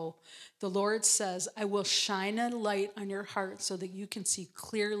to go. The Lord says, I will shine a light on your heart so that you can see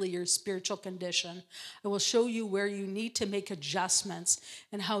clearly your spiritual condition. I will show you where you need to make adjustments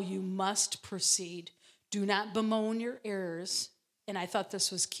and how you must proceed. Do not bemoan your errors. And I thought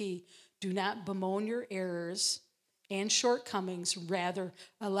this was key. Do not bemoan your errors and shortcomings. Rather,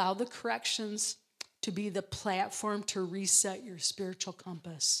 allow the corrections to be the platform to reset your spiritual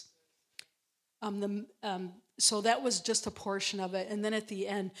compass. So that was just a portion of it. And then at the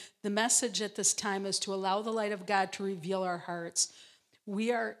end, the message at this time is to allow the light of God to reveal our hearts.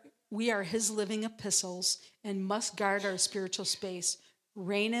 We are his living epistles and must guard our spiritual space.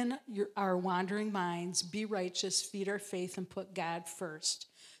 Rein in our wandering minds, be righteous, feed our faith, and put God first.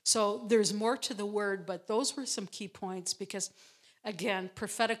 So there's more to the word, but those were some key points because, again,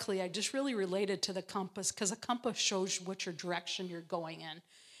 prophetically, I just really related to the compass because a compass shows which direction you're going in.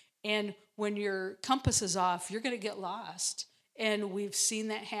 And when your compass is off, you're going to get lost. And we've seen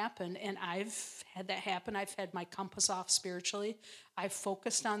that happen. And I've had that happen. I've had my compass off spiritually. I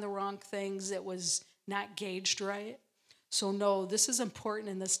focused on the wrong things. It was not gauged right. So no, this is important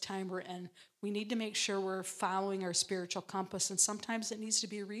in this time we're in. We need to make sure we're following our spiritual compass. And sometimes it needs to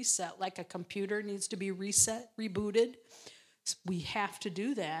be reset, like a computer needs to be reset, rebooted. We have to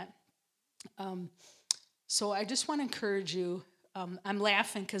do that. So I just want to encourage you. I'm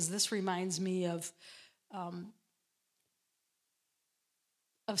laughing because this reminds me of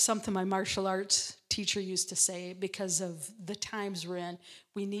something my martial arts teacher used to say because of the times we're in.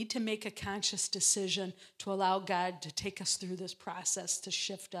 We need to make a conscious decision to allow God to take us through this process, to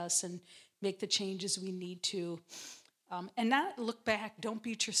shift us and make the changes we need to. And not look back. Don't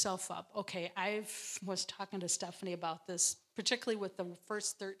beat yourself up. Okay, I was talking to Stephanie about this, particularly with the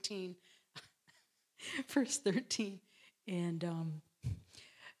first 13. And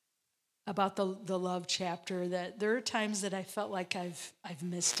about the love chapter, that there are times that I felt like I've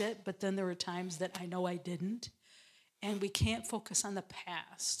missed it, but then there were times that I know I didn't. And we can't focus on the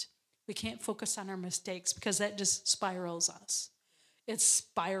past. We can't focus on our mistakes because that just spirals us. It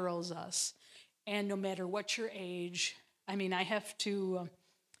spirals us. And no matter what your age, I mean, I have to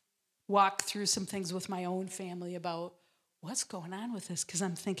walk through some things with my own family about what's going on with this, because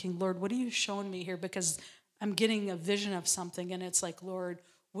I'm thinking, Lord, what are you showing me here? Because I'm getting a vision of something, and it's like, Lord,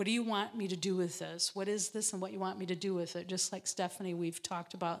 what do you want me to do with this? What is this, and what you want me to do with it? Just like Stephanie, we've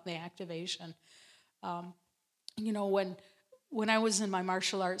talked about the activation. When I was in my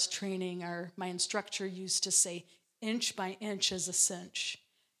martial arts training, my instructor used to say, inch by inch is a cinch.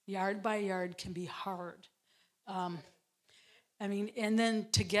 Yard by yard can be hard. And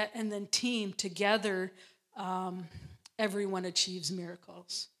then team together, everyone achieves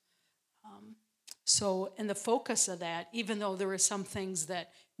miracles. So in the focus of that, even though there were some things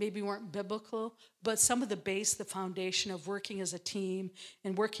that maybe weren't biblical, but some of the foundation of working as a team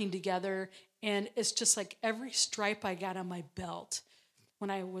and working together, and it's just like every stripe I got on my belt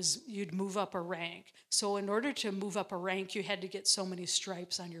you'd move up a rank. So in order to move up a rank, you had to get so many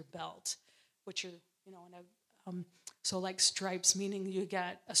stripes on your belt, which are, so like stripes, meaning you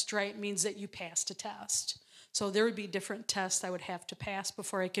got a stripe means that you passed a test. So there would be different tests I would have to pass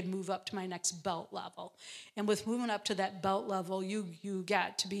before I could move up to my next belt level. And with moving up to that belt level, you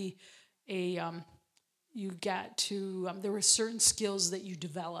got to be there were certain skills that you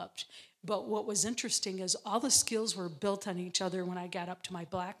developed. But what was interesting is all the skills were built on each other when I got up to my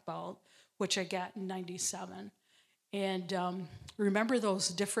black belt, which I got in 97. And remember those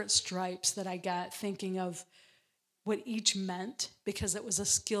different stripes that I got, thinking of what each meant, because it was a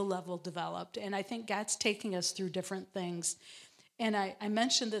skill level developed. And I think God's taking us through different things. And I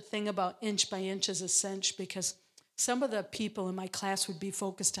mentioned the thing about inch by inch is a cinch, because some of the people in my class would be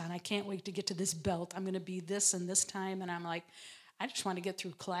focused on, I can't wait to get to this belt. I'm going to be this and this time. And I'm like, I just want to get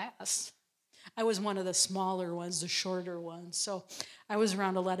through class. I was one of the smaller ones, the shorter ones. So I was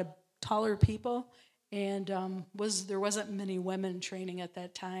around a lot of taller people, and there wasn't many women training at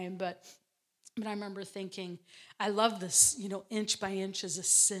that time. But I remember thinking, I love this, inch by inch is a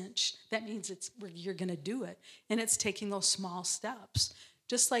cinch. That means you're going to do it. And it's taking those small steps.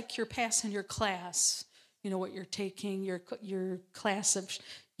 Just like you're passing your class, what you're taking, your class of,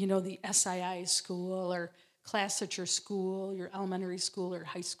 the SII school or class at your school, your elementary school or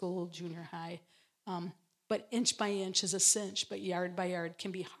high school, junior high. But inch by inch is a cinch, but yard by yard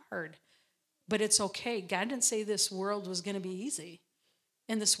can be hard. But it's okay. God didn't say this world was going to be easy.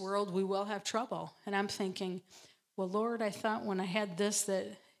 In this world, we will have trouble. And I'm thinking, well, Lord, I thought when I had this that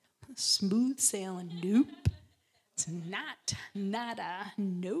smooth sailing. Nope. It's not. Nada.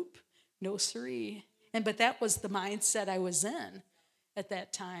 Nope. No siree. But that was the mindset I was in at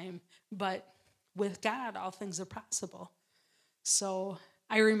that time. But with God, all things are possible. So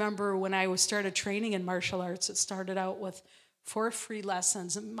I remember when I started training in martial arts, it started out with 4 free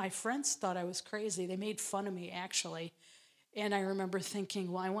lessons. And my friends thought I was crazy. They made fun of me, actually. And I remember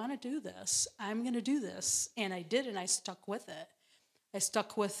thinking, well, I want to do this. I'm going to do this. And I did, and I stuck with it. I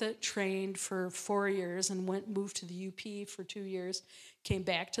stuck with it, trained for 4 years, and moved to the UP for 2 years, came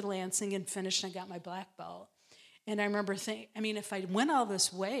back to Lansing and finished, and I got my black belt. And I remember thinking, if I went all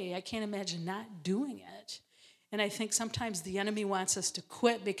this way, I can't imagine not doing it. And I think sometimes the enemy wants us to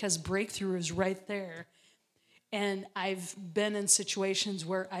quit because breakthrough is right there. And I've been in situations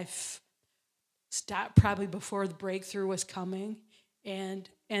where I've stopped probably before the breakthrough was coming, and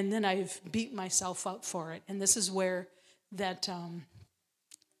then I've beat myself up for it. And this is where that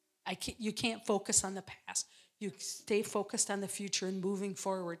you can't focus on the past. You stay focused on the future and moving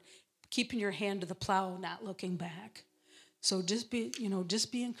forward, keeping your hand to the plow, not looking back. So just be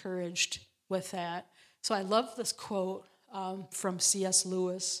encouraged with that. So I love this quote from C.S.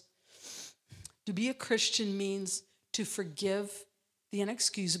 Lewis. To be a Christian means to forgive the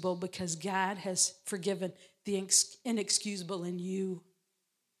inexcusable because God has forgiven the inexcusable in you.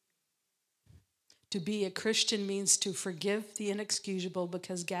 To be a Christian means to forgive the inexcusable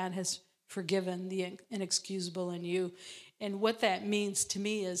because God has forgiven the inexcusable in you. And what that means to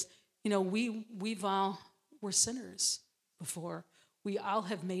me is, we're sinners before. We all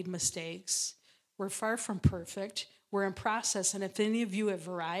have made mistakes. We're far from perfect. We're in process. And if any of you have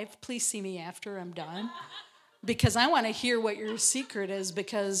arrived, please see me after I'm done. Because I want to hear what your secret is,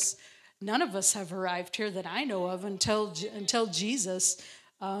 because none of us have arrived here that I know of until Jesus.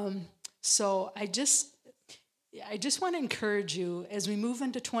 So I just want to encourage you as we move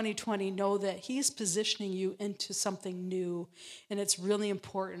into 2020, know that he's positioning you into something new. And it's really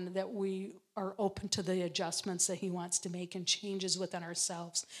important that we are open to the adjustments that he wants to make and changes within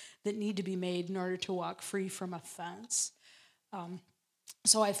ourselves that need to be made in order to walk free from offense.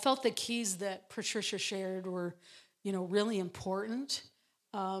 So I felt the keys that Patricia shared were, really important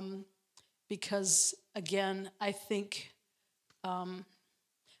because, again, I think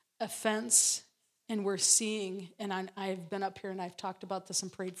offense, and we're seeing, and I've been up here and I've talked about this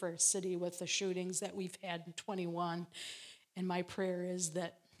and prayed for our city with the shootings that we've had in 21, and my prayer is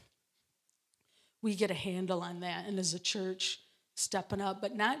that we get a handle on that, and as a church, stepping up,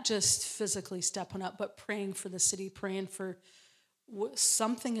 but not just physically stepping up, but praying for the city, praying for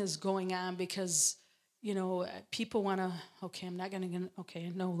something is going on because, people want to,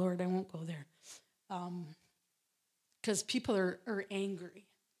 no, Lord, I won't go there. Because people are angry.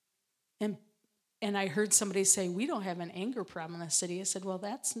 And I heard somebody say, we don't have an anger problem in the city. I said, well,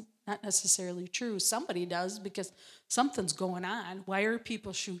 that's not necessarily true. Somebody does because something's going on. Why are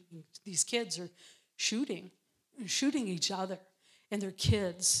people shooting? These kids are shooting each other and their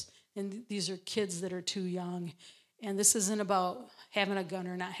kids. And these are kids that are too young. And this isn't about having a gun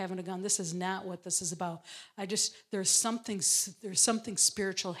or not having a gun. This is not what this is about. There's something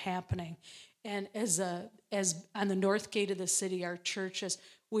spiritual happening. And as on the north gate of the city, our churches,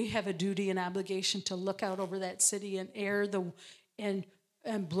 we have a duty and obligation to look out over that city and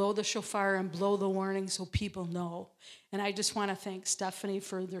and blow the shofar and blow the warning so people know. And I just want to thank Stephanie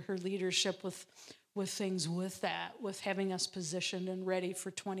for her leadership with things with that, with having us positioned and ready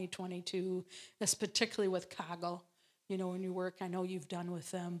for 2022, particularly with Kaggle, in your work I know you've done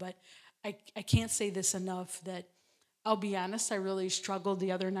with them. But I can't say this enough that I'll be honest, I really struggled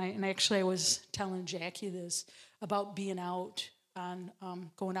the other night, and actually I was telling Jackie this about being out on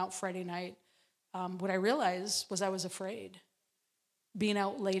going out Friday night. What I realized was I was afraid, being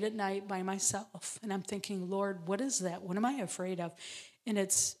out late at night by myself, and I'm thinking, Lord, what is that? What am I afraid of? And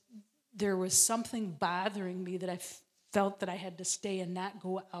there was something bothering me that I felt that I had to stay and not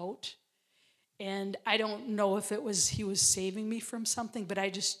go out. And I don't know if it was he was saving me from something, but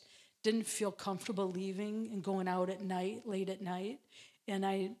I just didn't feel comfortable leaving and going out at night, late at night.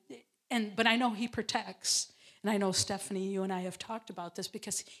 But I know he protects. And I know, Stephanie, you and I have talked about this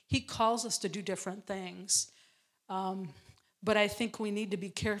because he calls us to do different things. But I think we need to be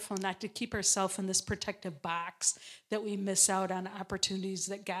careful not to keep ourselves in this protective box that we miss out on opportunities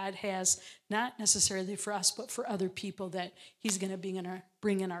that God has, not necessarily for us, but for other people that he's going to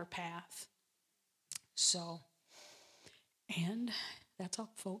bring in our path. So, and that's all,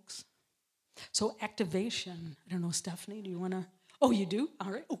 folks. So activation. I don't know, Stephanie, do you want to? Oh, you do?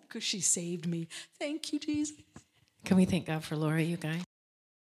 All right. Oh, because she saved me. Thank you, Jesus. Can we thank God for Laura, you guys?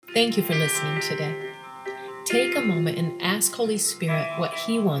 Thank you for listening today. Take a moment and ask Holy Spirit what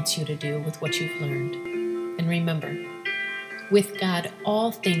He wants you to do with what you've learned. And remember, with God,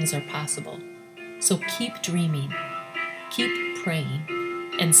 all things are possible. So keep dreaming, keep praying,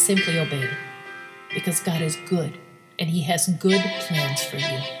 and simply obey. Because God is good, and He has good plans for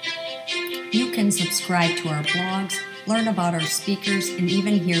you. You can subscribe to our blogs, learn about our speakers, and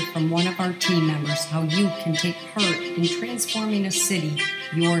even hear from one of our team members how you can take part in transforming a city,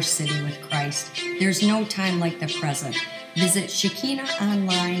 your city with Christ. There's no time like the present. Visit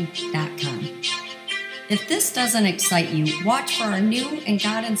ShekinahOnline.com. If this doesn't excite you, watch for our new and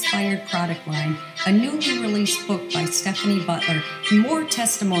God-inspired product line, a newly released book by Stephanie Butler, and more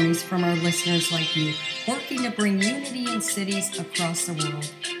testimonies from our listeners like you, working to bring unity in cities across the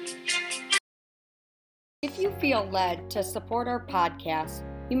world. If you feel led to support our podcast,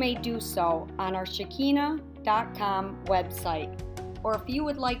 you may do so on our Shekinah.com website. Or if you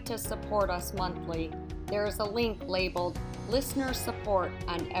would like to support us monthly, there is a link labeled Listener Support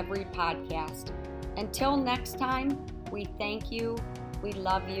on every podcast. Until next time, we thank you, we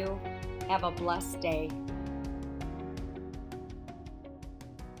love you, have a blessed day.